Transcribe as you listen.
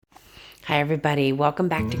Hi, everybody. Welcome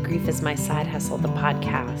back to Grief is My Side Hustle, the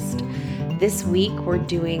podcast. This week, we're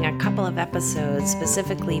doing a couple of episodes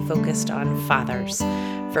specifically focused on fathers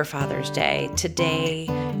for Father's Day. Today,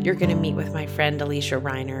 you're going to meet with my friend Alicia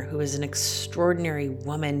Reiner, who is an extraordinary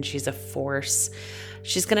woman. She's a force.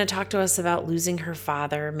 She's going to talk to us about losing her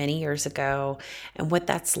father many years ago and what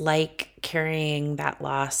that's like carrying that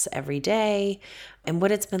loss every day and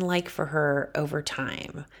what it's been like for her over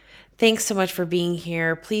time. Thanks so much for being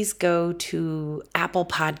here. Please go to Apple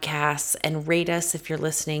Podcasts and rate us if you're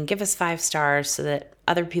listening. Give us 5 stars so that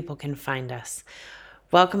other people can find us.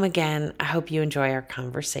 Welcome again. I hope you enjoy our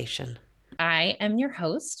conversation. I am your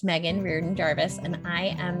host, Megan Reardon Jarvis, and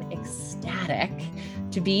I am ecstatic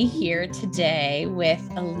to be here today with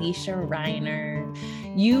Alicia Reiner.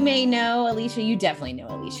 You may know Alicia, you definitely know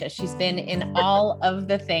Alicia. She's been in all of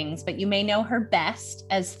the things, but you may know her best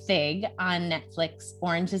as Fig on Netflix,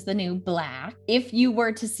 Orange is the New Black. If you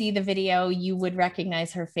were to see the video, you would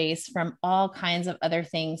recognize her face from all kinds of other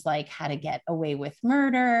things like How to Get Away with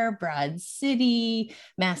Murder, Broad City,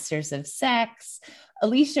 Masters of Sex.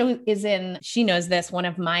 Alicia is in, she knows this, one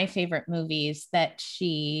of my favorite movies that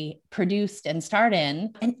she produced and starred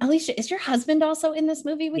in. And Alicia, is your husband also in this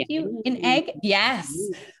movie with you in Egg? Yes.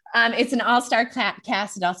 It's an all-star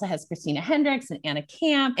cast. It also has Christina Hendricks and Anna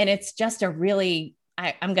Camp. And it's just a really,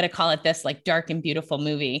 I'm going to call it this, like, dark and beautiful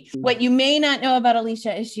movie. What you may not know about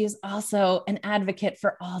Alicia is she is also an advocate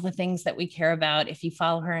for all the things that we care about. If you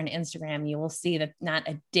follow her on Instagram, you will see that not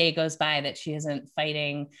a day goes by that she isn't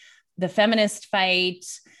fighting the feminist fight,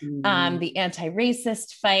 the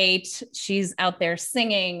anti-racist fight. She's out there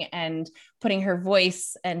singing and putting her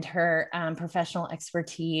voice and her professional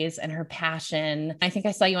expertise and her passion. I think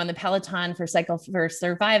I saw you on the Peloton for Cycle for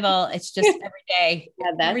Survival. It's just every day,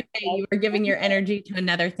 every day you are giving your energy to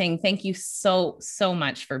another thing. Thank you so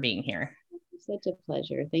much for being here. Such a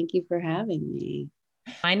pleasure. Thank you for having me.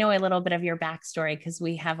 I know a little bit of your backstory because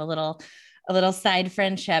we have a little side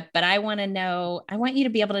friendship, but I want you to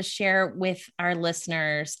be able to share with our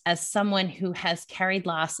listeners, as someone who has carried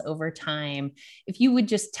loss over time, if you would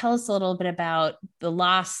just tell us a little bit about the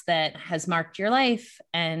loss that has marked your life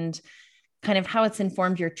and kind of how it's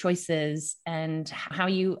informed your choices and how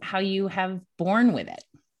you have borne with it.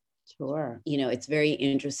 Sure. It's very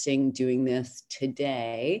interesting doing this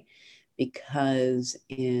today, because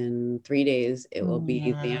in 3 days, it will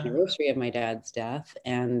be the anniversary of my dad's death.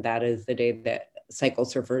 And that is the day that Cycle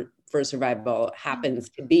for Survival happens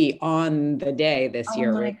to be on the day this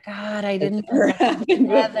year. Oh my God, I didn't put that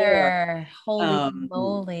together. Holy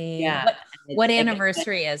moly. Yeah. What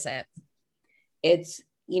anniversary is it? It's,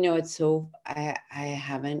 it's so, I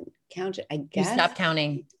haven't counted, I guess. You stopped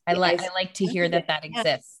counting. I like to hear that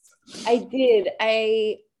exists. I did.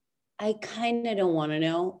 I kind of don't want to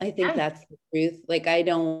know. I think that's the truth. Like, I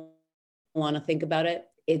don't want to think about it.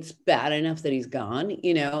 It's bad enough that he's gone,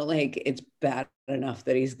 it's bad enough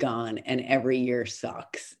that he's gone, and every year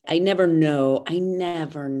sucks. I never know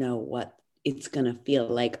what it's going to feel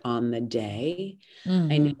like on the day.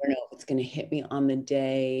 Mm-hmm. I never know if it's going to hit me on the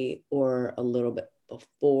day or a little bit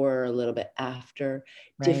before, a little bit after.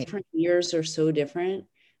 Right. Different years are so different.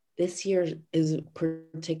 This year is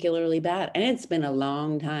particularly bad. And it's been a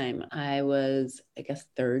long time. I was, I guess,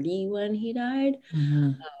 30 when he died.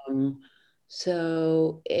 Mm-hmm.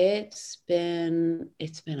 So it's been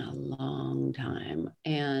a long time.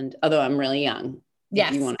 And although I'm really young.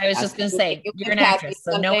 Yes, I was just going to say, you're an actress.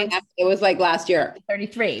 So no one. It was like last year.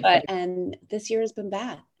 33. And this year has been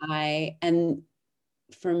bad.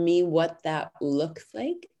 For me, what that looks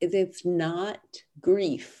like is it's not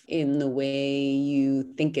grief in the way you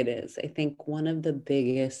think it is. I think one of the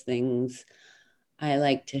biggest things I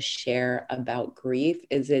like to share about grief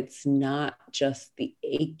is it's not just the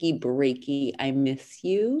achy breaky, I miss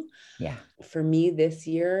you. Yeah. For me this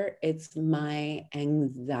year, it's my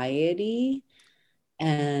anxiety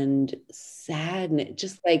and sadness,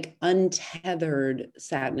 just like untethered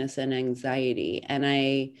sadness and anxiety. And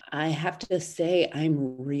I have to say,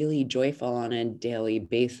 I'm really joyful on a daily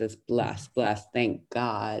basis. Blessed, thank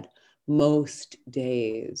God, most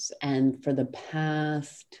days. And for the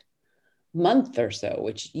past month or so,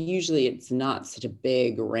 which usually it's not such a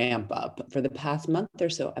big ramp up, for the past month or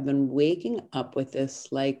so, I've been waking up with this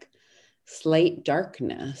like slight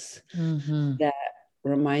darkness that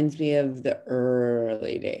reminds me of the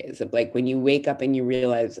early days of like when you wake up and you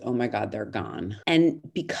realize, oh my God, they're gone. And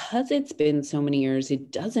because it's been so many years, it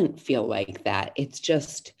doesn't feel like that. It's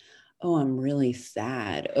just, oh, I'm really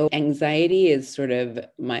sad. Oh, anxiety is sort of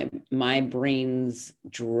my brain's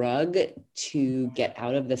drug to get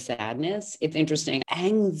out of the sadness. It's interesting.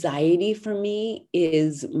 Anxiety for me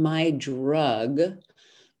is my drug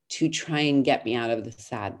to try and get me out of the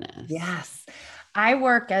sadness. Yes. I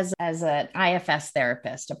work as an IFS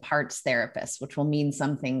therapist, a parts therapist, which will mean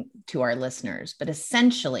something to our listeners, but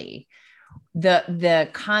essentially the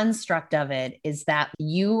construct of it is that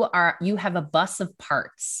you have a bus of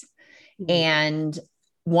parts, and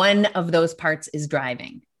one of those parts is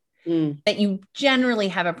driving. That you generally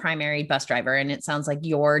have a primary bus driver. And it sounds like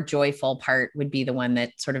your joyful part would be the one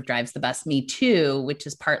that sort of drives the bus. Me too, which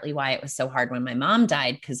is partly why it was so hard when my mom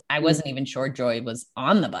died, because I wasn't even sure Joy was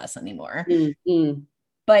on the bus anymore.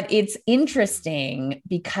 But it's interesting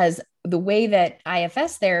because the way that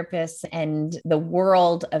IFS therapists and the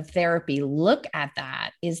world of therapy look at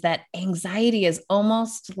that is that anxiety is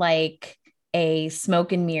almost like a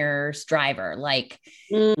smoke and mirrors driver, like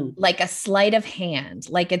a sleight of hand,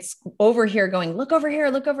 like it's over here going, look over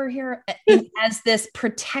here, as this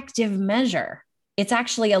protective measure. It's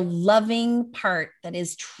actually a loving part that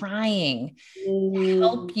is trying to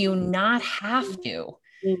help you not have to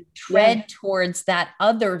tread towards that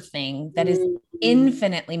other thing that is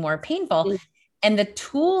infinitely more painful. And the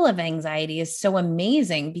tool of anxiety is so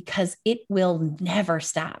amazing because it will never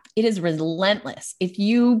stop. It is relentless. If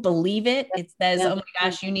you believe it, it says, oh my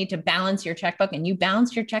gosh, you need to balance your checkbook, and you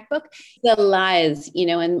balance your checkbook. The lies,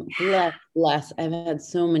 and bless, I've had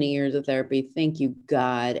so many years of therapy. Thank you,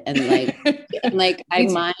 God. And I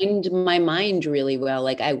mind my mind really well.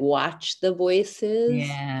 Like I watch the voices.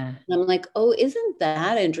 Yeah. And I'm like, oh, isn't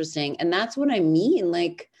that interesting? And that's what I mean.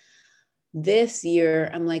 Like, this year,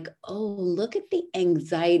 I'm like, oh, look at the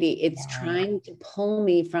anxiety. It's trying to pull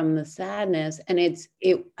me from the sadness. And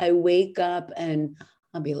I wake up and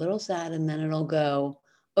I'll be a little sad, and then it'll go,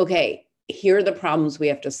 okay, here are the problems we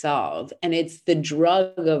have to solve. And it's the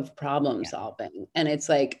drug of problem solving. And it's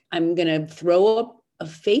like, I'm going to throw up a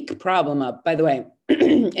fake problem up. By the way,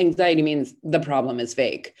 anxiety means the problem is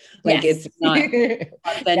fake. Like it's not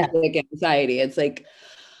authentic anxiety. It's like,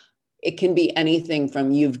 it can be anything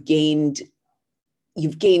from you've gained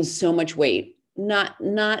so much weight, not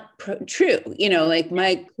true, like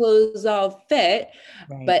my clothes all fit,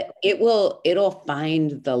 but it'll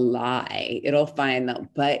find the lie. It'll find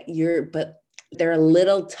that, but they're a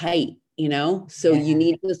little tight, so you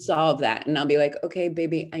need to solve that. And I'll be like, okay,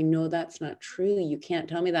 baby, I know that's not true. You can't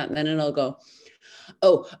tell me that. And then it'll go,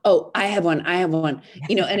 oh, I have one, and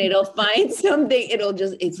it'll find something.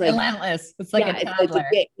 It's like relentless. It's like a toddler.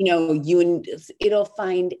 It'll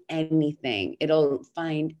find anything. It'll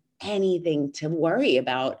find anything to worry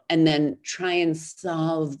about, and then try and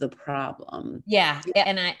solve the problem. Yeah.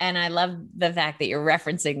 And I love the fact that you're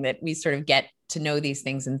referencing that we sort of get to know these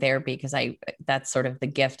things in therapy, because that's sort of the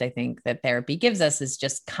gift I think that therapy gives us, is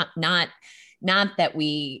just not that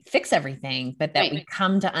we fix everything, but that we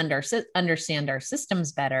come to understand our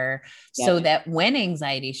systems better, so that when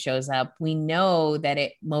anxiety shows up, we know that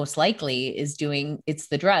it most likely it's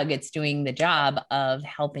the drug, it's doing the job of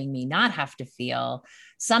helping me not have to feel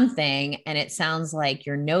something. And it sounds like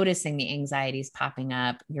you're noticing the anxieties popping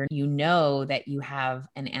up. You know that you have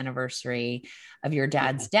an anniversary of your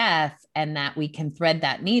dad's death, and that we can thread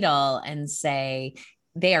that needle and say,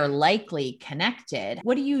 they are likely connected.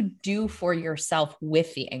 What do you do for yourself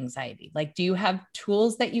with the anxiety? Like, do you have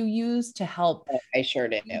tools that you use to help? I sure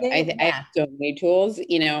do. I have so many tools.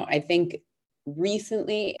 I think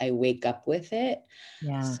recently I wake up with it.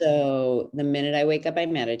 Yeah. So the minute I wake up, I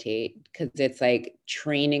meditate, because it's like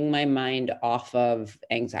training my mind off of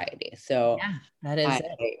anxiety. So that is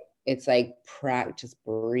it. It's like practice,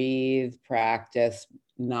 breathe, practice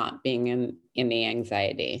not being in the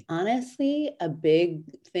anxiety. Honestly, a big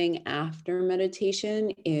thing after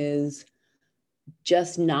meditation is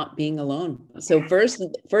just not being alone. So first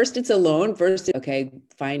it's alone. Okay,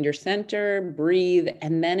 find your center, breathe,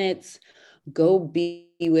 and then it's go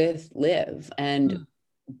be with Liv and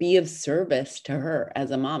be of service to her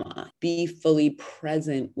as a mama, be fully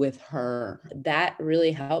present with her. That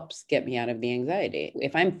really helps get me out of the anxiety.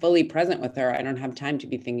 If I'm fully present with her, I don't have time to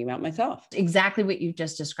be thinking about myself. Exactly what you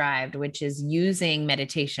just described, which is using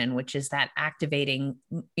meditation, which is that activating,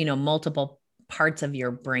 multiple parts of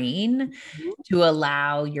your brain to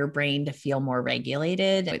allow your brain to feel more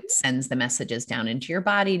regulated. It sends the messages down into your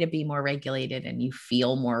body to be more regulated, and you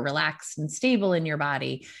feel more relaxed and stable in your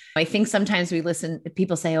body. I think sometimes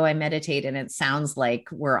people say, oh, I meditate, and it sounds like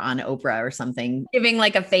we're on Oprah or something, giving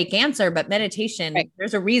like a fake answer, but meditation,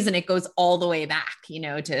 there's a reason it goes all the way back,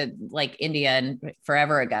 to like India and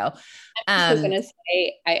forever ago. I was going to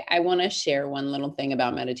say, I want to share one little thing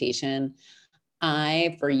about meditation.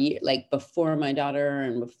 For years, like before my daughter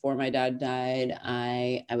and before my dad died,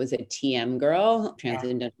 I was a TM girl,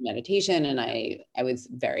 transcendental meditation, and I was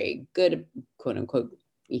very good, quote unquote,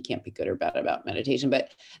 you can't be good or bad about meditation,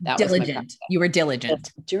 but that was my Diligent. You were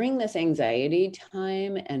diligent. during this anxiety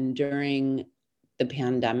time and during the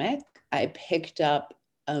pandemic. I picked up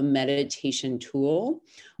a meditation tool,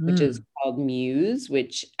 which is called Muse,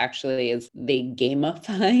 which actually is they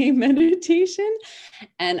gamify meditation.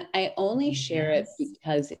 And I only share it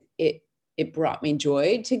because it brought me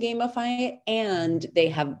joy to gamify it. And they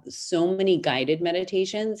have so many guided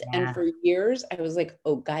meditations. Yeah. And for years, I was like,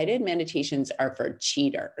 oh, guided meditations are for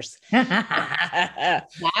cheaters.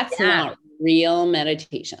 That's not real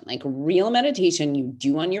meditation. Like real meditation, you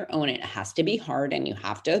do on your own. It has to be hard and you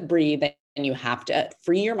have to breathe and you have to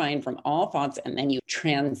free your mind from all thoughts, and then you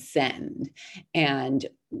transcend. And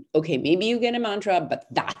okay, maybe you get a mantra, but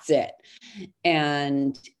that's it.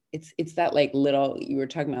 And it's that like little, you were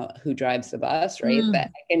talking about who drives the bus, right?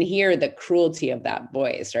 That I can hear the cruelty of that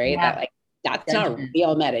voice, right? Yeah. That like, that's Judgment. not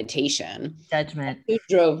real meditation. Judgment. Who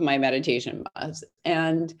drove my meditation bus?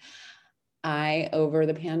 And I, over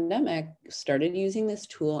the pandemic, started using this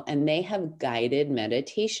tool, and they have guided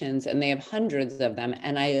meditations and they have hundreds of them.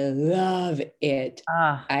 And I love it.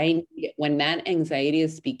 When that anxiety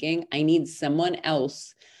is speaking, I need someone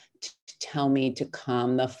else to tell me to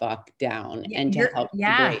calm the fuck down and to help me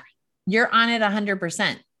break. You're on it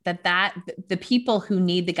 100%. That the people who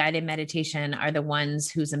need the guided meditation are the ones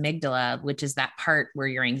whose amygdala, which is that part where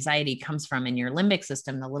your anxiety comes from in your limbic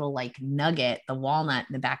system, the little like nugget, the walnut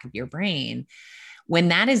in the back of your brain. When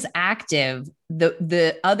that is active,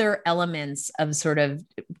 the other elements of sort of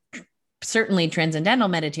certainly transcendental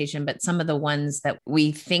meditation, but some of the ones that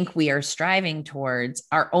we think we are striving towards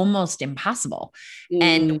are almost impossible.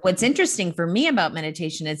 And what's interesting for me about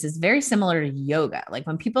meditation is it's very similar to yoga. Like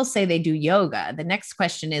when people say they do yoga, the next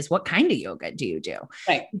question is, what kind of yoga do you do?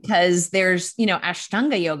 Right. Because there's,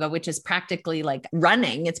 Ashtanga yoga, which is practically like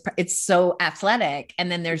running. It's so athletic.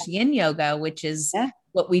 And then there's yin yoga, which is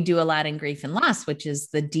what we do a lot in grief and loss, which is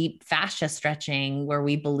the deep fascia stretching, where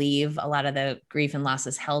we believe a lot of the grief and loss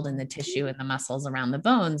is held in the tissue and the muscles around the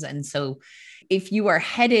bones. And so if you are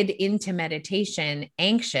headed into meditation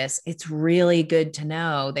anxious, it's really good to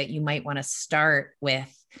know that you might want to start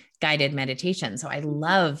with guided meditation. So I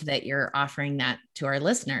love that you're offering that to our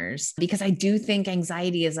listeners, because I do think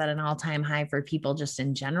anxiety is at an all-time high for people just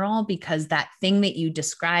in general, because that thing that you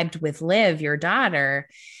described with Liv, your daughter,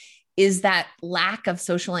 is that lack of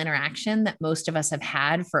social interaction that most of us have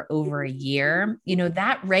had for over a year.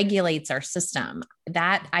 That regulates our system.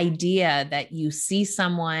 That idea that you see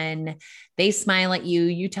someone, they smile at you,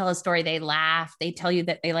 you tell a story, they laugh, they tell you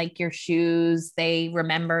that they like your shoes, they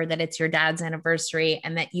remember that it's your dad's anniversary,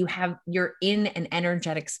 and that you're in an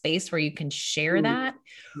energetic space where you can share that,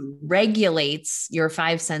 regulates your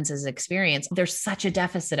five senses experience. There's such a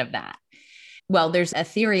deficit of that. Well, there's a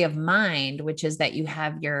theory of mind, which is that you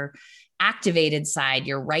have your activated side,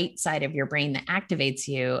 your right side of your brain that activates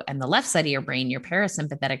you, and the left side of your brain, your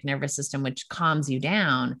parasympathetic nervous system, which calms you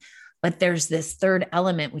down. But there's this third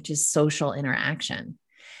element, which is social interaction.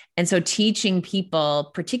 And so teaching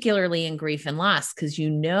people, particularly in grief and loss, because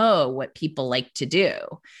what people like to do,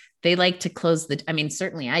 they like to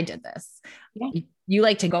certainly I did this. Yeah. You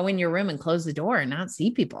like to go in your room and close the door and not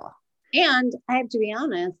see people. And I have to be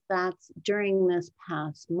honest, that's during this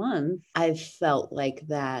past month, I've felt like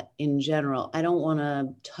that in general. I don't want to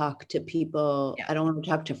talk to people. Yeah. I don't want to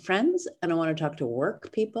talk to friends. I don't want to talk to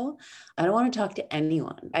work people. I don't want to talk to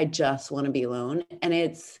anyone. I just want to be alone. And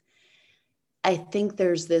I think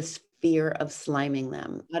there's this fear of sliming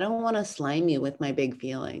them. I don't want to slime you with my big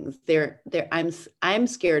feelings. I'm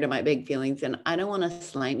scared of my big feelings, and I don't want to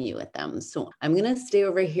slime you with them. So I'm going to stay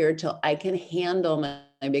over here till I can handle my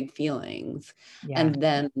big feelings. Yeah. And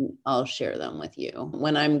then I'll share them with you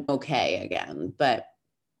when I'm okay again.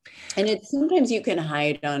 And it's sometimes you can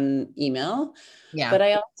hide on email. Yeah. But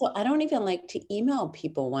I don't even like to email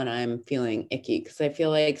people when I'm feeling icky, because I feel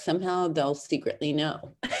like somehow they'll secretly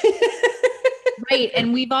know. Right.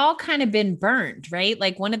 And we've all kind of been burned, right?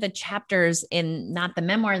 Like one of the chapters in not the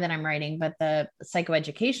memoir that I'm writing, but the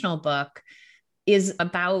psychoeducational book is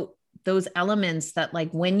about those elements that,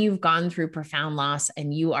 like, when you've gone through profound loss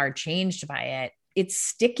and you are changed by it, it's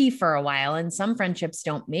sticky for a while, and some friendships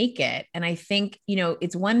don't make it. And I think,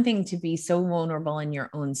 it's one thing to be so vulnerable in your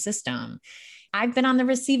own system. I've been on the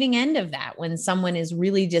receiving end of that when someone is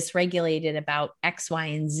really dysregulated about X, Y,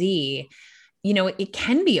 and Z. It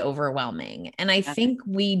can be overwhelming. And I think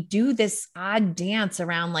we do this odd dance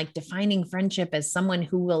around like defining friendship as someone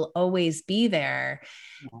who will always be there,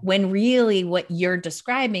 when really what you're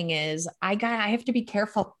describing is I have to be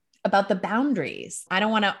careful about the boundaries. I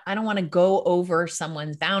don't want to go over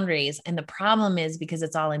someone's boundaries. And the problem is, because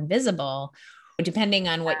it's all invisible, depending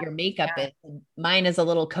on what your makeup is. Mine is a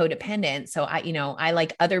little codependent. So I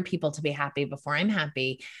like other people to be happy before I'm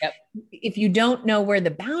happy. Yep. If you don't know where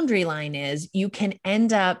the boundary line is, you can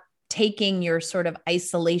end up taking your sort of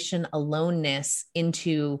isolation aloneness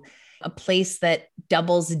into a place that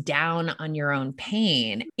doubles down on your own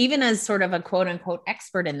pain. Even as sort of a quote unquote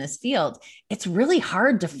expert in this field, it's really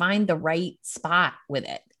hard to find the right spot with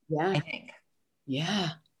it. Yeah. I think. Yeah.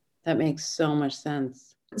 That makes so much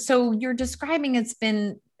sense. So you're describing it's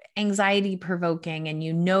been anxiety provoking, and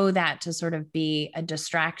you know that to sort of be a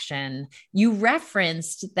distraction. You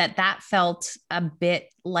referenced that felt a bit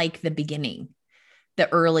like the beginning,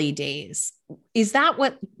 the early days. Is that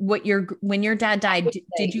what when your dad died,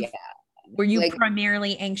 were you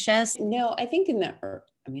primarily anxious? No, I think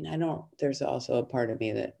there's also a part of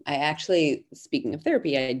me that I actually, speaking of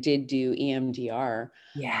therapy, I did do EMDR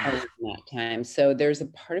around that time. So there's a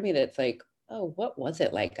part of me that's like, oh, what was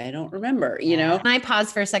it like? I don't remember, Can I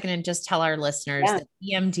pause for a second and just tell our listeners that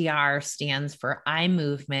EMDR stands for eye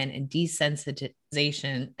movement and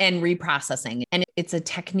desensitization and reprocessing. And it's a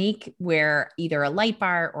technique where either a light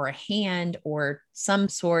bar or a hand or some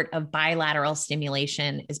sort of bilateral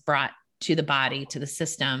stimulation is brought to the body, to the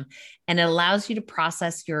system. And it allows you to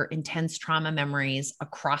process your intense trauma memories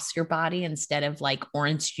across your body instead of like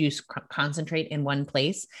orange juice concentrate in one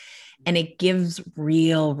place. And it gives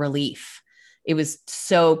real relief. It was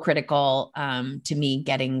so critical to me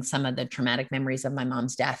getting some of the traumatic memories of my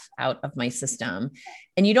mom's death out of my system.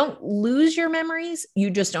 And you don't lose your memories,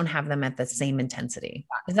 you just don't have them at the same intensity.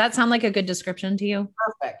 Does that sound like a good description to you?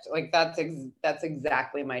 Perfect. Like that's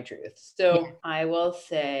exactly my truth. So I will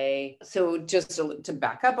say, so just to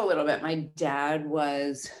back up a little bit, my dad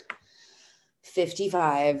was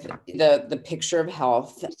 55, the picture of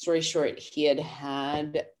health. Story short, he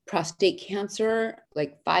had prostate cancer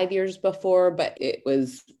like 5 years before, but it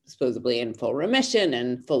was supposedly in full remission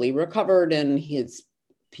and fully recovered, and his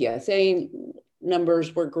PSA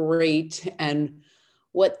numbers were great. And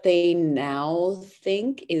what they now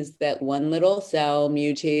think is that one little cell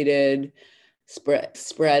mutated,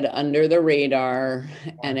 spread under the radar,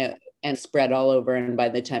 and spread all over. And by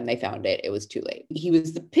the time they found it, it was too late. He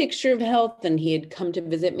was the picture of health, and he had come to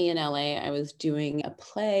visit me in LA. I was doing a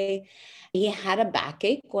play. He had a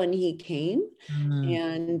backache when he came,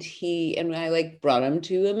 and I like brought him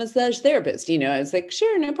to a massage therapist. I was like,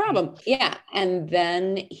 sure, no problem. Yeah. And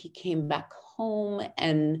then he came back home,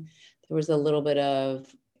 and there was a little bit of,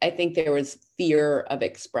 I think there was fear of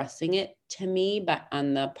expressing it to me, but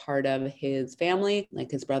on the part of his family,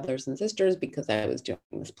 like his brothers and sisters, because I was doing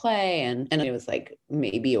this play. And it was like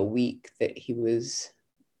maybe a week that he was,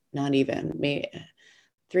 not even, maybe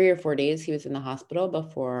 3 or 4 days he was in the hospital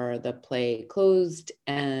before the play closed,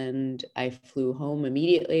 and I flew home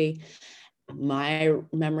immediately. My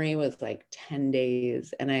memory was like 10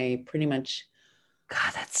 days, and I pretty much,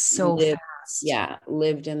 God, that's so fast. Yeah,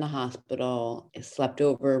 lived in the hospital, slept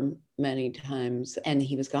over many times, and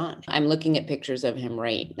he was gone. I'm looking at pictures of him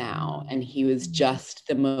right now, and he was just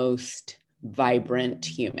the most vibrant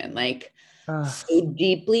human, like so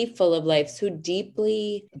deeply full of life, so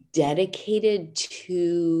deeply dedicated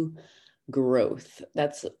to growth.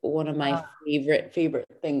 That's one of my favorite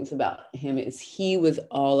things about him, is he was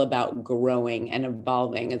all about growing and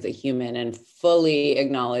evolving as a human, and fully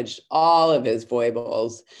acknowledged all of his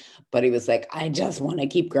foibles. But he was like, I just want to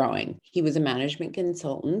keep growing. He was a management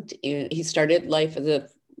consultant. He started life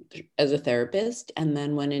as a therapist, and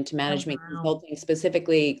then went into management consulting,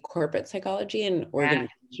 specifically corporate psychology and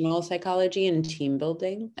organizational psychology and team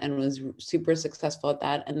building, and was super successful at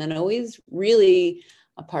that. And then always really,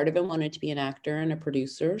 a part of him wanted to be an actor and a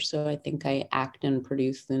producer. So I think I act and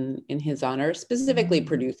produce in his honor, specifically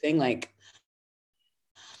producing. Like,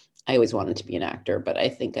 I always wanted to be an actor, but I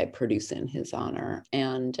think I produce in his honor.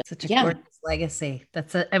 And such a gorgeous legacy.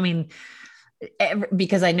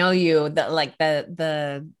 Because I know you,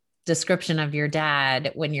 the description of your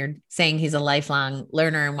dad, when you're saying he's a lifelong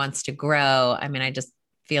learner and wants to grow. I mean, I just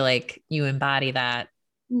feel like you embody that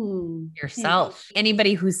yourself.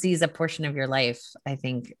 Anybody who sees a portion of your life, I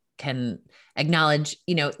think, can acknowledge,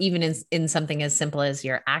 even in something as simple as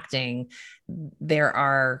your acting,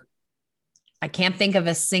 I can't think of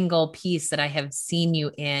a single piece that I have seen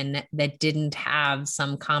you in that didn't have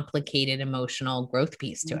some complicated emotional growth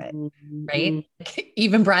piece to it, right?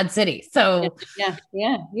 Even Broad City. So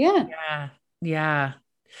yeah.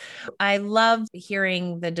 I love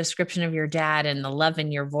hearing the description of your dad and the love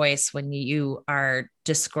in your voice when you are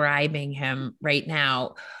describing him right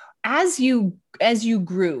now. As you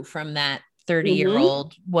grew from that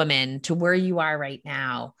 30-year-old woman to where you are right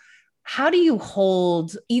now, how do you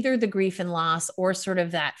hold either the grief and loss or sort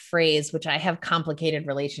of that phrase, which I have complicated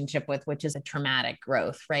relationship with, which is a traumatic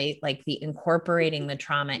growth, right? Like the incorporating the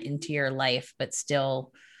trauma into your life, but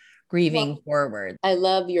still grieving forward. I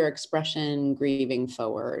love your expression, grieving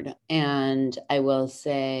forward. And I will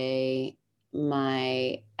say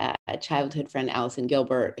my childhood friend, Allison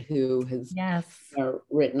Gilbert, who has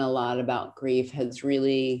written a lot about grief, has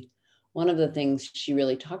really, one of the things she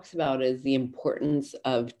really talks about is the importance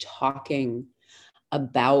of talking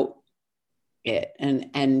about it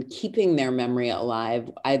and keeping their memory alive,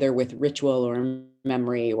 either with ritual or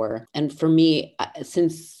memory, and for me,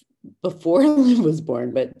 since before Liv was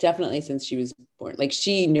born, but definitely since she was born, like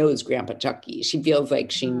she knows Grandpa Chucky. She feels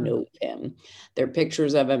like she knows him. There are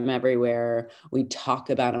pictures of him everywhere. We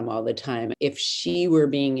talk about him all the time. If she were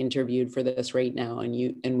being interviewed for this right now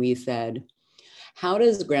and we said, how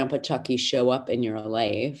does Grandpa Chucky show up in your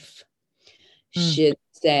life? She'd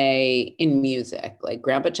say in music. Like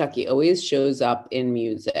Grandpa Chucky always shows up in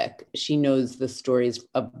music. She knows the stories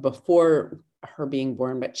of before her being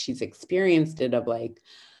born, but she's experienced it of like,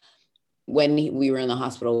 when we were in the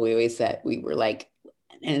hospital, we always said, we were like,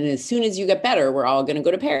 and as soon as you get better, we're all going to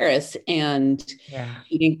go to Paris. And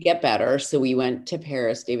he didn't get better. So we went to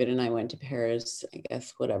Paris. David and I went to Paris, I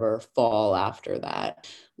guess, whatever, fall after that.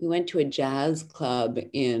 We went to a jazz club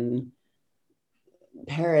in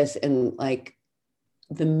Paris. And like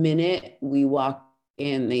the minute we walked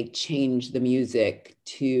in, they changed the music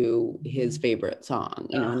to his favorite song,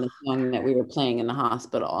 and the song that we were playing in the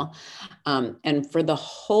hospital. And for the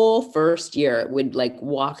whole first year, it would like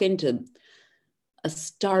walk into a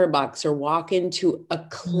Starbucks or walk into a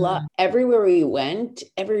club. Everywhere we went,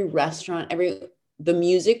 every restaurant, the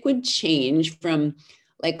music would change from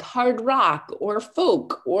like hard rock or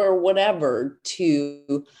folk or whatever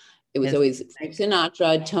to, it was always Frank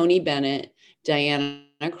Sinatra, Tony Bennett, Diana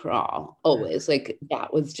Krall, always. Like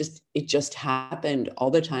that was just, it just happened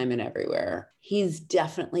all the time and everywhere. He's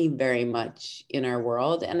definitely very much in our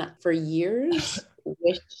world. And for years,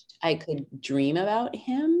 wished I could dream about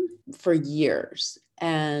him for years.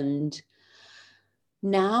 And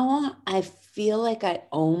now I feel like I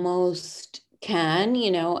almost can,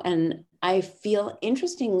 and I feel,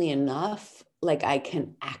 interestingly enough, like I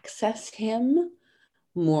can access him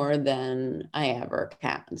more than I ever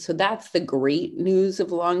can. So that's the great news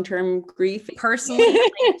of long-term grief. Personally,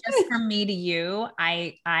 like, just from me to you,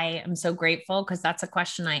 I am so grateful because that's a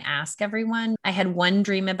question I ask everyone. I had one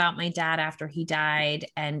dream about my dad after he died,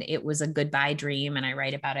 and it was a goodbye dream, and I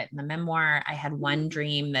write about it in the memoir. I had one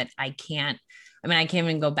dream that I can't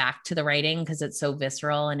even go back to the writing because it's so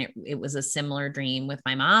visceral. And it was a similar dream with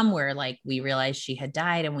my mom where like we realized she had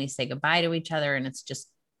died and we say goodbye to each other, and it's just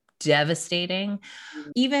devastating.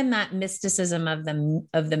 Even that mysticism of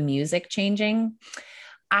the music changing.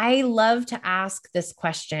 I love to ask this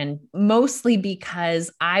question mostly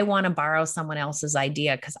because I want to borrow someone else's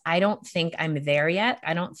idea because I don't think I'm there yet.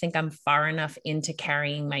 I don't think I'm far enough into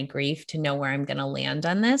carrying my grief to know where I'm going to land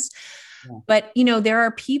on this. Yeah. But, there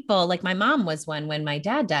are people like my mom was one when my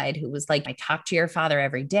dad died, who was like, I talk to your father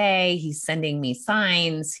every day. He's sending me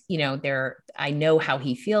signs, I know how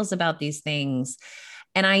he feels about these things.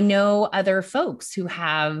 And I know other folks who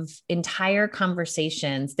have entire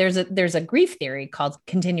conversations. There's a grief theory called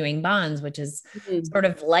continuing bonds, which is sort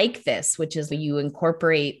of like this, which is you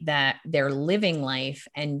incorporate that their living life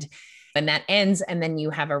and that ends. And then you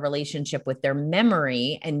have a relationship with their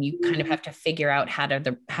memory and you kind of have to figure out how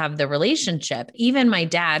to have the relationship. Even my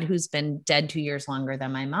dad, who's been dead 2 years longer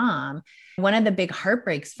than my mom, one of the big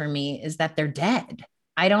heartbreaks for me is that they're dead.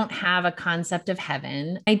 I don't have a concept of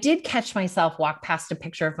heaven. I did catch myself walk past a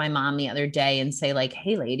picture of my mom the other day and say like,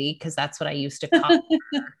 hey lady, because that's what I used to call her.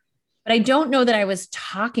 But I don't know that I was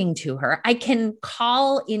talking to her. I can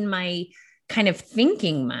call in my kind of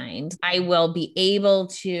thinking mind. I will be able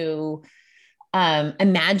to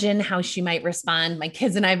imagine how she might respond. My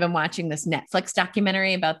kids and I have been watching this Netflix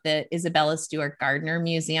documentary about the Isabella Stewart Gardner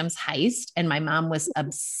Museum's heist. And my mom was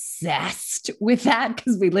obsessed with that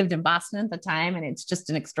because we lived in Boston at the time. And it's just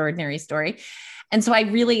an extraordinary story. And so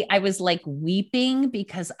I was like weeping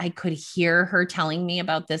because I could hear her telling me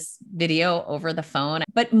about this video over the phone,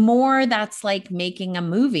 but more that's like making a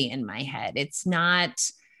movie in my head. It's not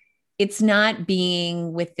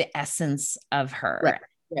being with the essence of her. Right.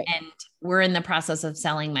 And we're in the process of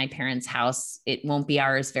selling my parents' house. It won't be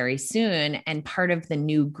ours very soon. And part of the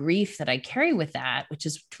new grief that I carry with that, which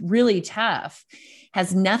is really tough,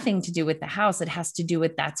 has nothing to do with the house. It has to do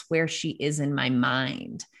with that's where she is in my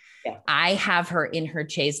mind. Yeah. I have her in her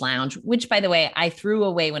chaise lounge, which by the way, I threw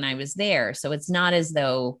away when I was there. So it's not as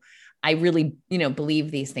though I really, believe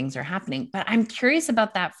these things are happening. But I'm curious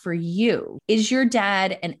about that for you. Is your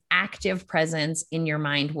dad an active presence in your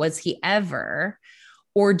mind? Was he ever?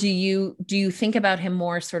 Or do you think about him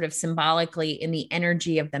more sort of symbolically in the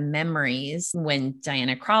energy of the memories when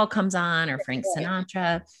Diana Krall comes on or Frank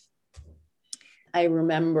Sinatra? I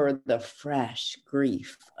remember the fresh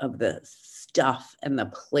grief of the stuff and the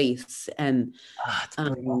place. And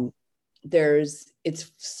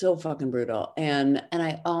it's so fucking brutal. And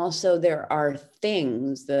I also, there are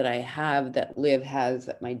things that I have that Liv has,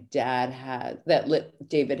 that my dad has, that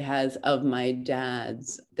David has of my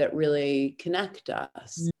dad's, that really connect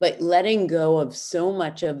us. Like letting go of so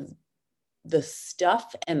much of the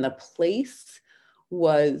stuff and the place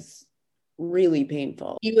was really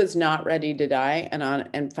painful. He was not ready to die,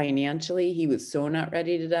 and financially he was so not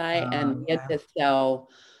ready to die, and he had to sell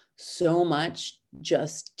so much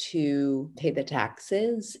just to pay the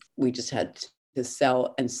taxes. We just had to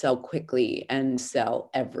sell quickly and sell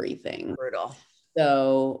everything. Brutal.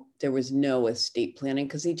 So there was no estate planning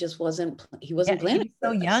because he wasn't planning. He was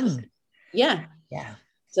so young. Yeah.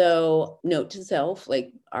 So note to self,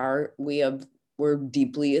 like we're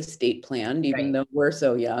deeply estate planned, even though we're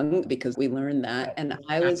so young, because we learned that. And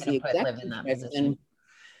I was the executrix, and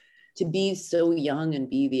to be so young and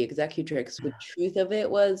be the executrix, the truth of it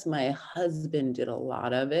was my husband did a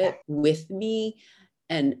lot of it with me,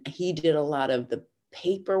 and he did a lot of the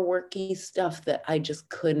paperworky stuff that I just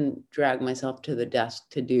couldn't drag myself to the desk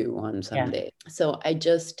to do on some days. So I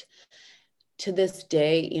just, to this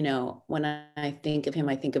day, when I think of him,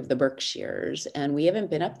 I think of the Berkshires, and we haven't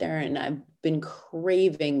been up there, and I've been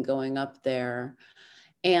craving going up there,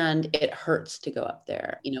 and it hurts to go up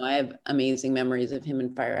there. I have amazing memories of him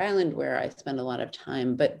in Fire Island where I spend a lot of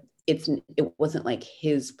time, but it wasn't like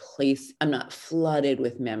his place. I'm not flooded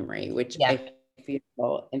with memory, which I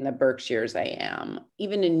feel in the Berkshires I am.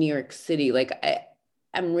 Even in New York City, like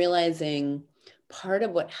I'm realizing part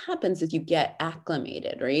of what happens is you get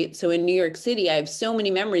acclimated, right? So in New York City, I have so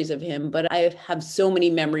many memories of him, but I have so many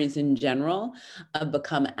memories in general of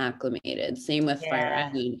become acclimated. Same with Fire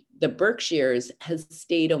Island. The Berkshires has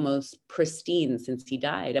stayed almost pristine since he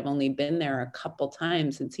died. I've only been there a couple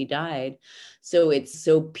times since he died. So it's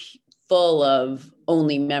so full of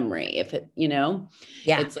only memory, if it,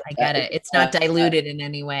 it's I get it. It's not diluted in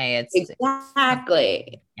any way. It's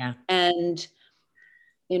exactly. And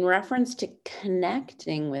in reference to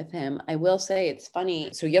connecting with him, I will say it's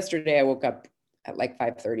funny. So yesterday I woke up at like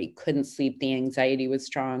 5:30, couldn't sleep. The anxiety was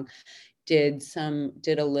strong. Did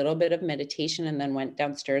a little bit of meditation, and then went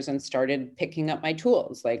downstairs and started picking up my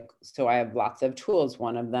tools. So I have lots of tools.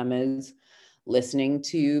 One of them is listening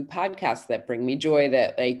to podcasts that bring me joy,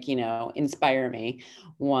 that inspire me.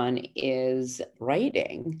 One is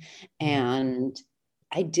writing, and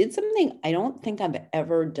I did something I don't think I've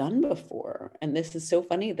ever done before. And this is so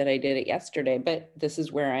funny that I did it yesterday, but this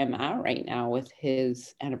is where I'm at right now with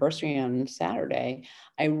his anniversary on Saturday.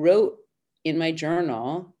 I wrote in my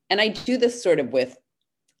journal, and I do this sort of with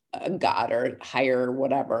God or higher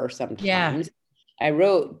whatever sometimes. I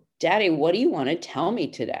wrote, Daddy, what do you want to tell me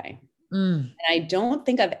today? And I don't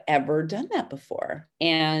think I've ever done that before.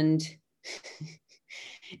 And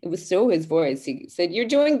it was so his voice. He said, "You're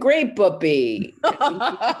doing great, Buppy."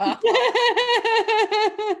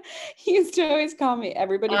 He used to always call me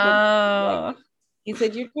everybody. He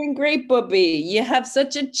said, "You're doing great, Buppy. You have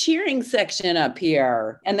such a cheering section up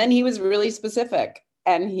here." And then he was really specific.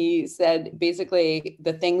 And he said, basically,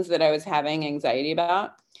 the things that I was having anxiety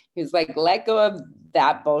about, he was like, let go of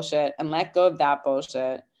that bullshit and let go of that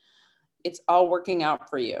bullshit. It's all working out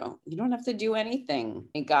for you. You don't have to do anything.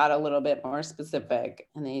 He got a little bit more specific,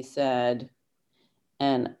 and he said,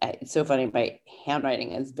 and it's so funny, my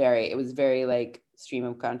handwriting is it was very like stream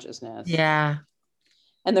of consciousness. Yeah.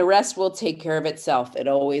 And the rest will take care of itself. It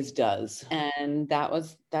always does. And that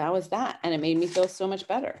was that. And it made me feel so much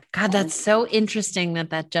better. God, that's so interesting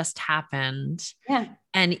that just happened. Yeah.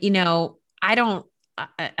 And,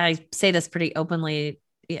 I say this pretty openly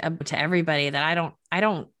to everybody, that I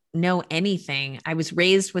don't know anything. I was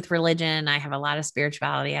raised with religion. I have a lot of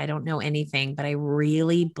spirituality. I don't know anything, but I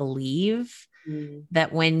really believe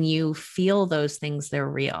that when you feel those things, they're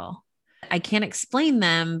real. I can't explain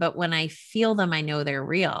them, but when I feel them, I know they're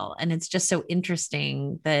real. And it's just so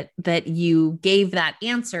interesting that you gave that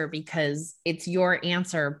answer, because it's your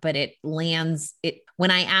answer, but it lands it.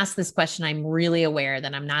 When I ask this question, I'm really aware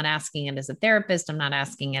that I'm not asking it as a therapist. I'm not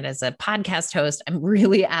asking it as a podcast host. I'm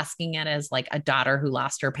really asking it as like a daughter who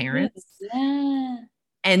lost her parents. Yeah.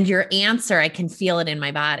 And your answer, I can feel it in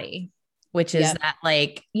my body. which is Yeah. that,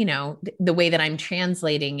 like, the way that I'm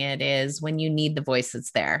translating it is when you need the voice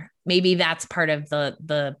that's there. Maybe that's part of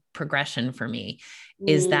the progression for me,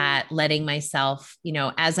 is that letting myself,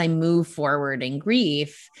 as I move forward in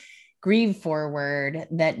grieve forward,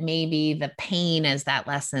 that maybe the pain as that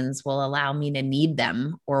lessons will allow me to need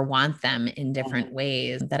them or want them in different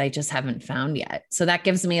ways that I just haven't found yet. So that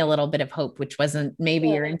gives me a little bit of hope, which wasn't maybe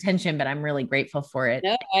your intention, but I'm really grateful for it.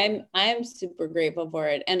 No, I'm super grateful for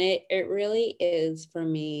it. And it really is for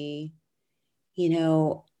me,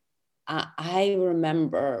 I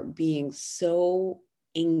remember being so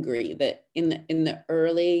angry that in the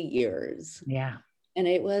early years, Yeah. and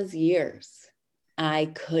it was years,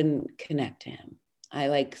 I couldn't connect to him. I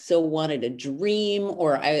like so wanted a dream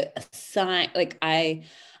or a sign. Like I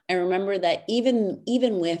remember that even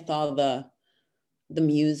with all the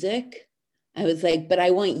music, I was like, but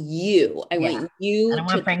I want you. I want I you don't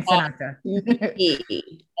to want Frank talk Sinatra. to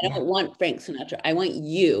me. I don't want Frank Sinatra. I want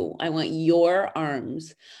you. I want your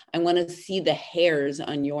arms. I want to see the hairs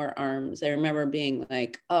on your arms. I remember being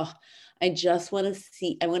like, oh, I just want to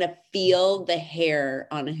see, I want to feel the hair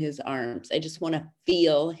on his arms. I just want to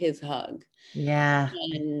feel his hug. Yeah.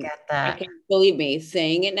 And Get that. I can, believe me,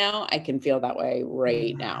 saying it now, I can feel that way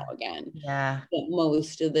right now again. Yeah. But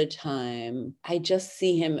most of the time, I just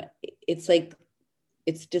see him. It's like,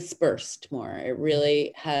 it's dispersed more. It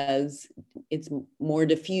really has, it's more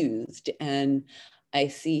diffused. And I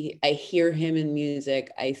hear him in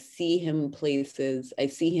music. I see him places. I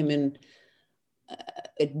see him in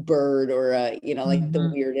a bird or like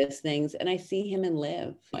the weirdest things. And I see him in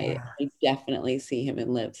Live. I definitely see him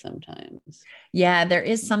in Live sometimes. Yeah, there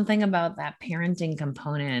is something about that parenting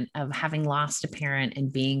component of having lost a parent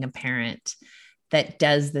and being a parent that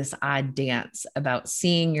does this odd dance about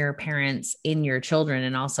seeing your parents in your children,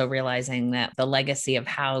 and also realizing that the legacy of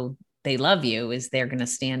how they love you is they're going to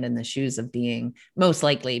stand in the shoes of being, most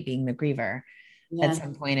likely being, the griever at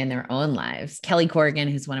some point in their own lives. Kelly Corrigan,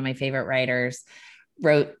 who's one of my favorite writers,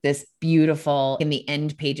 wrote this beautiful, in the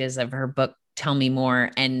end pages of her book, Tell Me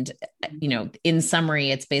More. And, in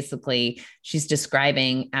summary, it's basically, she's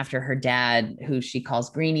describing after her dad, who she calls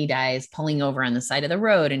Greenie, dies, pulling over on the side of the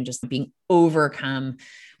road and just being overcome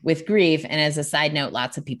with grief. And as a side note,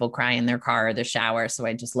 lots of people cry in their car or the shower. So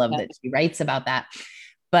I just love that she writes about that.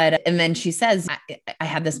 But, and then she says, I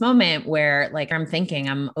had this moment where, like, I'm thinking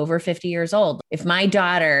I'm over 50 years old. If my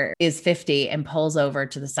daughter is 50 and pulls over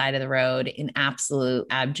to the side of the road in absolute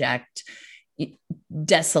abject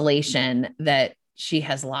desolation that she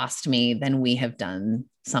has lost me, then we have done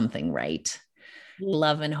something right.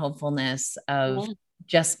 Love and hopefulness of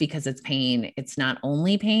just because it's pain, it's not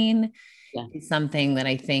only pain. It's something that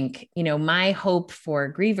I think, my hope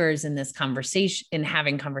for grievers in this conversation, in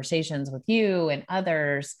having conversations with you and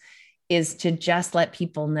others, is to just let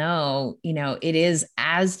people know, it is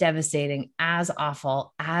as devastating, as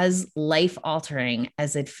awful, as life altering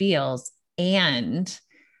as it feels. And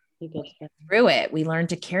through it, we learn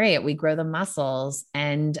to carry it, we grow the muscles,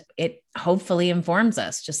 and it hopefully informs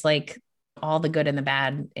us, just like all the good and the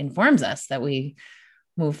bad informs us, that we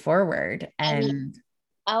move forward. And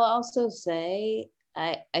I'll also say,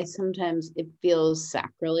 I sometimes, it feels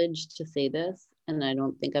sacrilege to say this, and I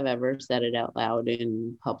don't think I've ever said it out loud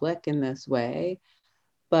in public in this way,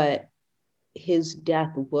 but his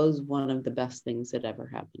death was one of the best things that ever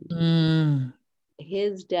happened to me.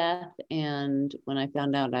 His death, and when I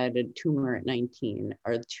found out I had a tumor at 19,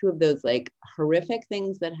 are two of those like horrific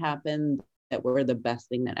things that happened that were the best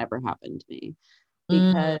thing that ever happened to me.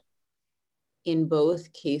 Because in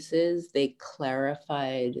both cases, they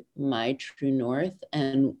clarified my true north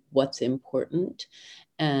and what's important,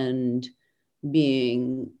 and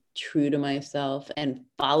being true to myself and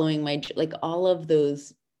following my, like, all of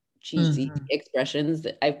those cheesy expressions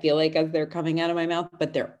that I feel like as they're coming out of my mouth,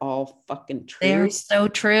 but they're all fucking true. They're so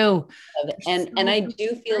true. And I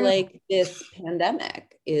do feel like this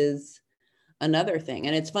pandemic is another thing.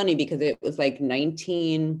 And it's funny because it was like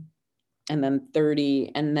 19 and then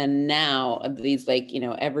 30. And then now of these, like,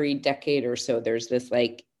 every decade or so, there's this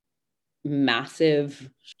like massive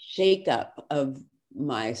shakeup of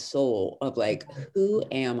my soul of like, who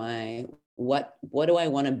am I? What do I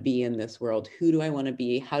want to be in this world? Who do I want to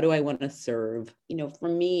be? How do I want to serve? For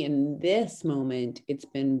me in this moment, it's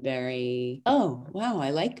been very, oh, wow, I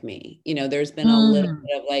like me. There's been a little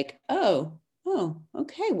bit of like, oh,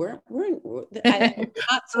 okay, we're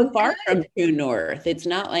not so far from true north. It's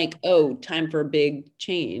not like, oh, time for a big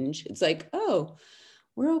change. It's like, oh,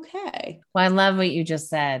 we're okay. Well, I love what you just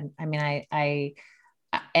said. I mean, I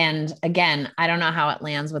And again, I don't know how it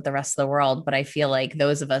lands with the rest of the world, but I feel like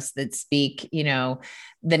those of us that speak, the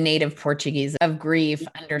native Portuguese of grief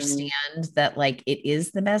understand that like it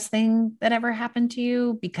is the best thing that ever happened to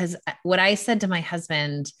you. Because what I said to my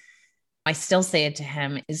husband, I still say it to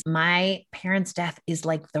him, is my parents' death is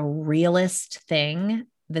like the realest thing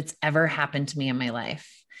that's ever happened to me in my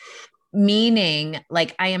life. Meaning,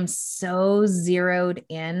 like, I am so zeroed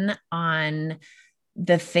in on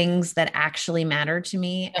the things that actually matter to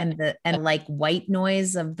me, and like white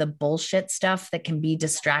noise of the bullshit stuff that can be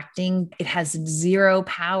distracting, it has zero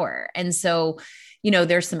power. And so,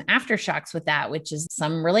 there's some aftershocks with that, which is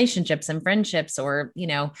some relationships and friendships, or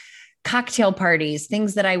cocktail parties,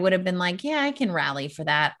 things that I would have been like, yeah, I can rally for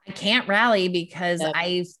that. I can't rally because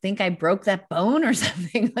I think I broke that bone or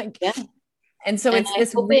something like. Yeah. And so it's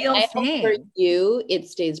this real thing. For you, it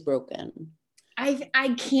stays broken.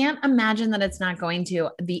 I can't imagine that it's not going to.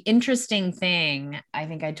 The interesting thing, I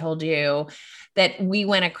think I told you that we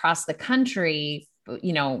went across the country,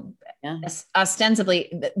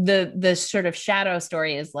 ostensibly the sort of shadow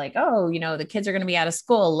story is like, oh, the kids are going to be out of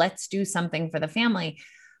school. Let's do something for the family.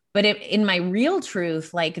 But in my real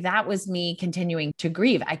truth, like that was me continuing to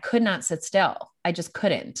grieve. I could not sit still. I just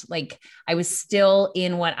couldn't. Like I was still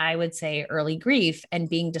in what I would say early grief and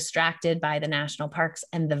being distracted by the national parks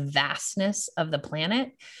and the vastness of the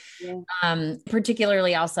planet. Yeah.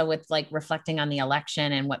 Particularly also with like reflecting on the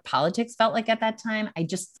election and what politics felt like at that time.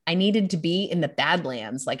 I needed to be in the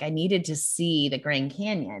Badlands. Like I needed to see the Grand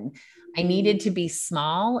Canyon. I needed to be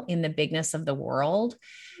small in the bigness of the world.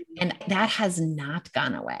 And that has not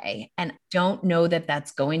gone away. And don't know that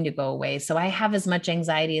that's going to go away. So I have as much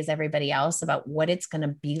anxiety as everybody else about what it's going to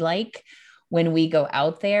be like when we go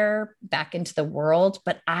out there back into the world.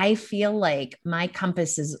 But I feel like my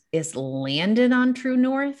compass is landed on true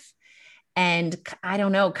north. And I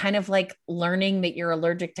don't know, kind of like learning that you're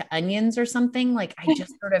allergic to onions or something. Like I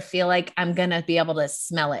just sort of feel like I'm going to be able to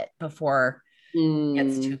smell it before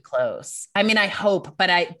gets too close. I mean, I hope, but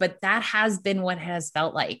that has been what has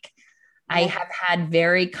felt like. Yeah. I have had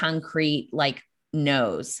very concrete, like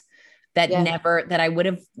no's that I would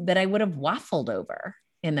have waffled over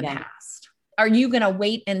in the past. Are you going to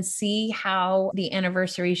wait and see how the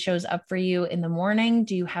anniversary shows up for you in the morning?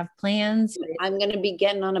 Do you have plans? I'm going to be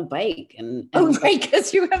getting on a bike and right.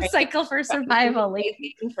 Cause you have Cycle for Survival.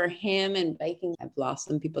 Biking for him and biking. I've lost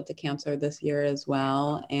some people to cancer this year as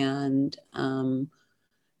well. And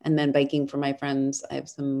then biking for my friends. I have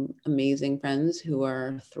some amazing friends who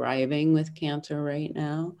are thriving with cancer right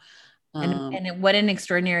now. And what an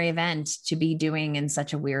extraordinary event to be doing in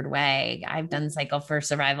such a weird way. I've done Cycle for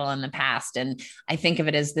Survival in the past, and I think of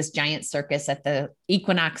it as this giant circus at the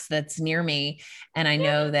equinox that's near me. And I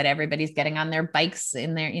know that everybody's getting on their bikes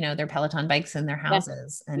in their, their Peloton bikes in their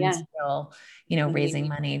houses and still, raising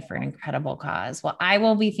money for an incredible cause. Well, I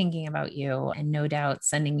will be thinking about you and no doubt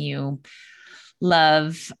sending you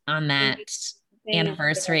love on that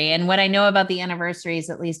anniversary. And what I know about the anniversaries,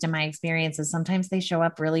 at least in my experience, is sometimes they show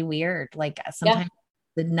up really weird. Like sometimes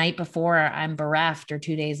the night before I'm bereft or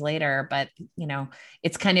 2 days later, but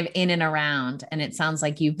it's kind of in and around. And it sounds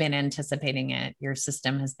like you've been anticipating it. Your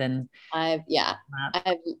system has been. I've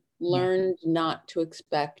learned not to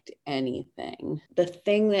expect anything. The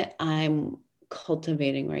thing that I'm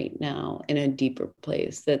cultivating right now in a deeper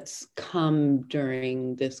place that's come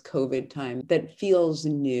during this COVID time that feels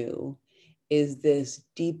new is this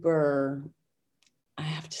deeper, I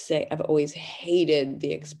have to say, I've always hated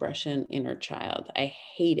the expression inner child. I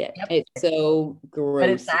hate it. Yep. It's so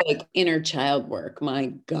gross, like inner child work, my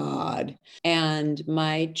God. And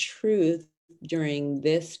my truth during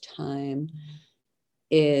this time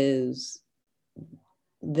is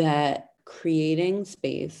that creating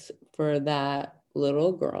space for that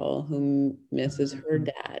little girl who misses her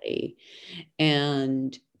daddy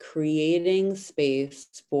and creating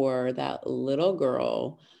space for that little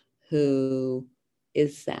girl who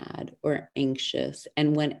is sad or anxious.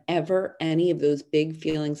 And whenever any of those big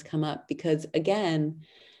feelings come up, because again,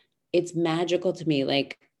 it's magical to me.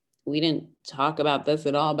 Like we didn't talk about this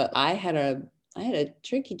at all, but I had a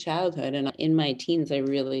tricky childhood, and in my teens, I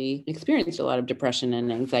really experienced a lot of depression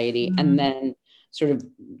and anxiety, and then sort of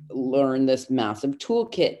learn this massive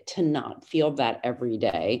toolkit to not feel that every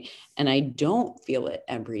day. And I don't feel it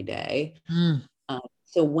every day.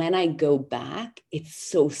 So when I go back, it's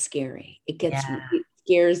so scary. It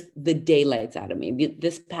scares the daylights out of me.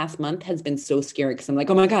 This past month has been so scary because I'm like,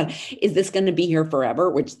 oh my God, is this going to be here forever?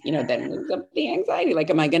 Which, then moves up the anxiety. Like,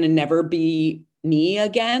 am I going to never be me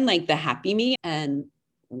again? Like the happy me? And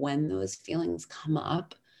when those feelings come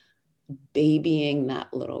up, babying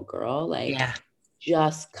that little girl, like,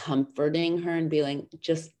 just comforting her and being like,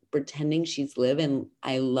 just pretending she's Liv and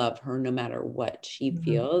I love her no matter what she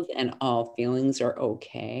feels, and all feelings are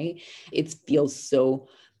okay. It feels so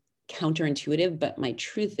counterintuitive, but my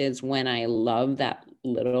truth is, when I love that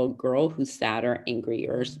little girl who's sad or angry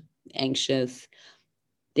or anxious,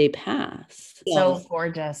 they pass. So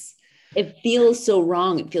gorgeous. It feels so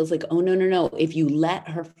wrong. It feels like, oh, no, no, no. If you let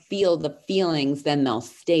her feel the feelings, then they'll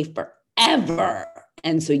stay forever.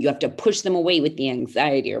 And so you have to push them away with the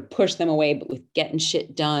anxiety, or push them away but with getting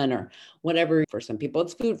shit done, or whatever. For some people,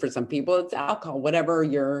 it's food. For some people, it's alcohol, whatever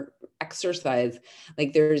your exercise.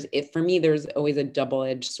 Like for me, there's always a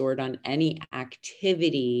double-edged sword on any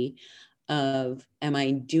activity of, am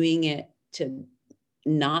I doing it to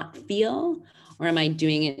not feel, or am I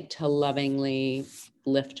doing it to lovingly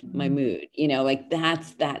lift my mood? Like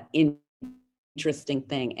that's that interesting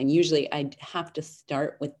thing. And usually I have to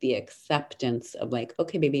start with the acceptance of like,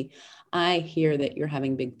 okay, baby, I hear that you're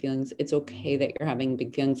having big feelings. It's okay that you're having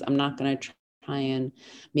big feelings. I'm not going to try and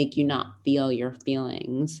make you not feel your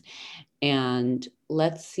feelings. And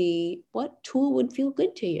let's see what tool would feel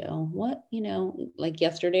good to you. What, like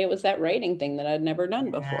yesterday, it was that writing thing that I'd never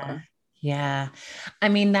done before. Yeah. I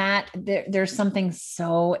mean, there's something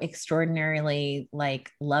so extraordinarily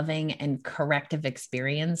like loving and corrective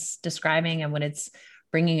experience describing. And what it's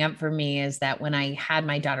bringing up for me is that when I had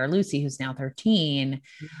my daughter, Lucy, who's now 13,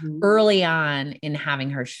 early on in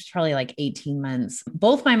having her, she's probably like 18 months,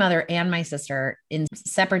 both my mother and my sister in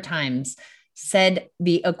separate times said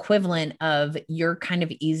the equivalent of, you're kind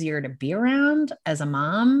of easier to be around as a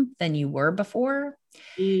mom than you were before.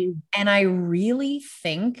 And I really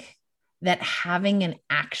think that having an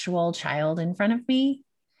actual child in front of me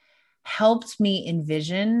helped me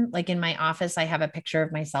envision, like in my office, I have a picture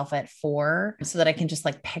of myself at 4 so that I can just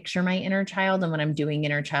like picture my inner child. And when I'm doing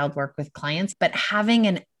inner child work with clients, but having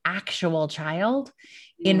an actual child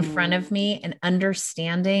in front of me and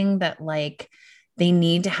understanding that like, they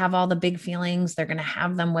need to have all the big feelings. They're going to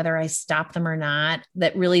have them, whether I stop them or not.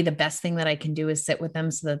 That really the best thing that I can do is sit with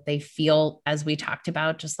them so that they feel, as we talked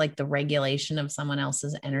about, just like the regulation of someone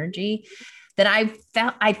else's energy. That I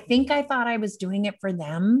thought I was doing it for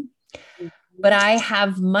them, but I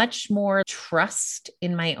have much more trust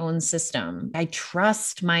in my own system. I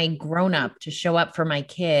trust my grown-up to show up for my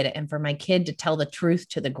kid, and for my kid to tell the truth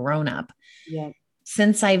to the grown-up. Yeah.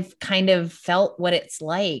 Since I've kind of felt what it's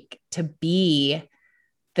like to be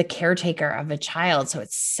the caretaker of a child.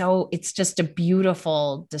 So it's just a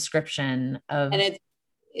beautiful description of. And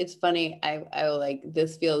it's funny. I like,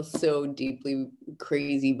 this feels so deeply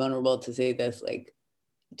crazy, vulnerable to say this, like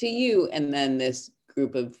to you, and then this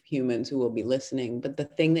group of humans who will be listening. But the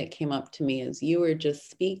thing that came up to me as you were just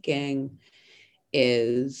speaking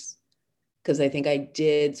is, because I think I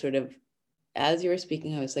did sort of, as you were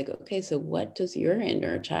speaking, I was like, okay, so what does your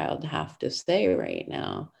inner child have to say right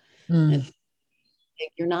now? Like,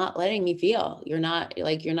 you're not letting me feel. You're not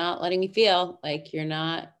letting me feel. Like, you're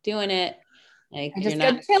not doing it. Like, I just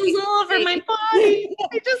got chills all over my body.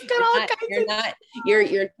 I just got all kinds of.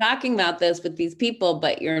 You're talking about this with these people,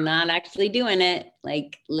 but you're not actually doing it.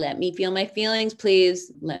 Like, let me feel my feelings,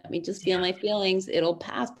 please. Let me just feel my feelings. It'll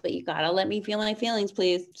pass, but you gotta let me feel my feelings,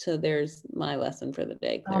 please. So there's my lesson for the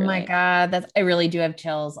day. Clearly. Oh my God. I really do have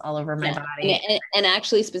chills all over my body. And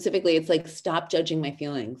actually, specifically, it's like, stop judging my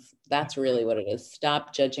feelings. That's really what it is.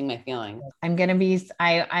 Stop judging my feelings.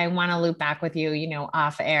 I want to loop back with you,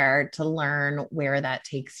 off air to learn where that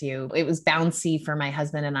takes you. It was bouncy for my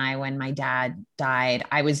husband and I when my dad died.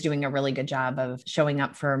 I was doing a really good job of showing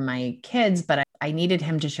up for my kids, but I needed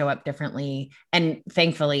him to show up differently. And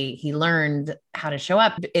thankfully he learned how to show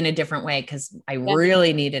up in a different way, because I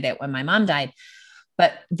really needed it when my mom died.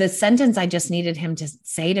 But the sentence I just needed him to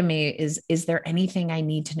say to me is there anything I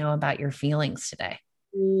need to know about your feelings today?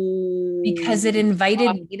 Because it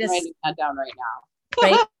invited me to writing that down right now.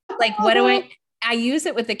 Right? Like, what do I use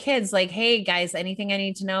it with the kids? Like, hey guys, anything I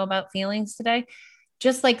need to know about feelings today?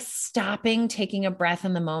 Just like stopping, taking a breath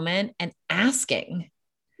in the moment and asking.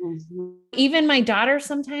 Even my daughter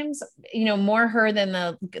sometimes, more her than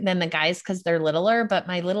the guys, because they're littler, but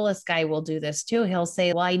my littlest guy will do this too. He'll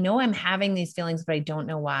say, well, I know I'm having these feelings, but I don't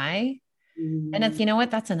know why. And it's,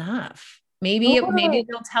 that's enough. Maybe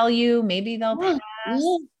they'll tell you, maybe they'll pass.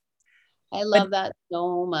 I love that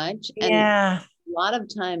so much. And a lot of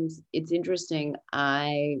times it's interesting.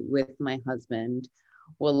 With my husband,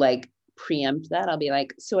 will like preempt that. I'll be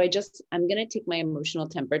like, so I'm going to take my emotional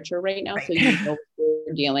temperature right now. Right. So you know what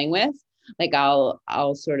you're dealing with. Like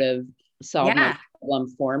I'll sort of solve my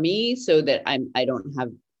problem for me so that I don't have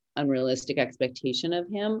unrealistic expectation of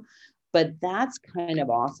him. but that's kind of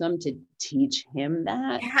awesome to teach him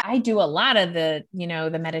that. Yeah, I do a lot of the,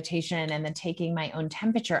 the meditation and the taking my own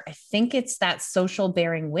temperature. I think it's that social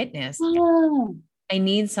bearing witness. Oh, I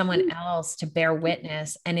need someone else to bear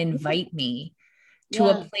witness and invite me to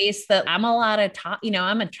yeah. a place that I'm a lot of talk,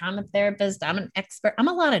 I'm a trauma therapist, I'm an expert, I'm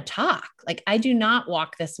a lot of talk. Like I do not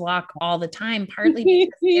walk this walk all the time, partly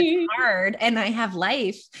because it's hard and I have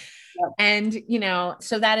life. Yep. And,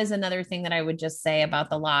 so that is another thing that I would just say about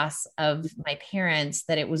the loss of my parents,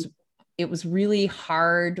 that it was really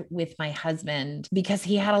hard with my husband because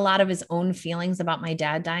he had a lot of his own feelings about my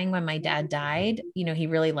dad dying. When my dad died, he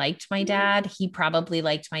really liked my dad. He probably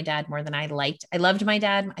liked my dad more than I loved my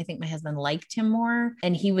dad. I think my husband liked him more,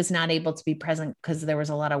 and he was not able to be present because there was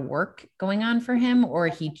a lot of work going on for him, or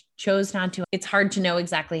he chose not to. It's hard to know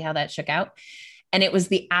exactly how that shook out. And it was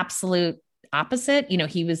the absolute opposite.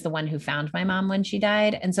 He was the one who found my mom when she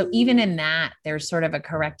died. And so even in that, there's sort of a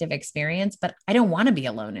corrective experience, but I don't want to be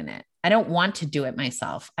alone in it. I don't want to do it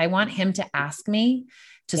myself. I want him to ask me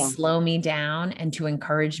to slow me down and to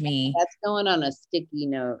encourage me. That's going on a sticky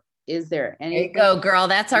note. Is there anything? There you go, girl.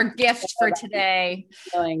 That's our gift for today.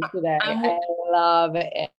 I love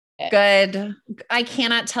it. Good. I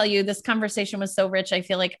cannot tell you, this conversation was so rich. I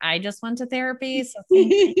feel like I just went to therapy. So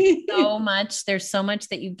thank you so much. There's so much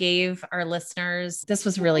that you gave our listeners. This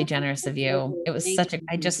was really generous of you. It was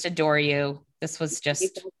I just adore you. This was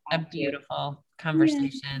just a beautiful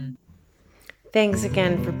conversation. Thanks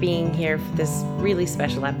again for being here for this really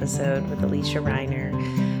special episode with Alicia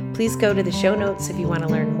Reiner. Please go to the show notes if you want to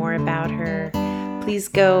learn more about her. Please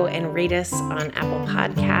go and rate us on Apple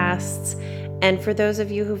Podcasts. And for those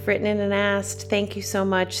of you who've written in and asked, thank you so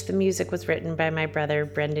much. The music was written by my brother,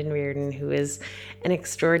 Brendan Reardon, who is an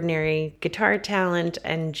extraordinary guitar talent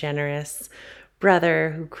and generous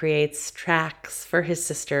brother who creates tracks for his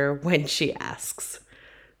sister when she asks.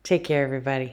 Take care, everybody.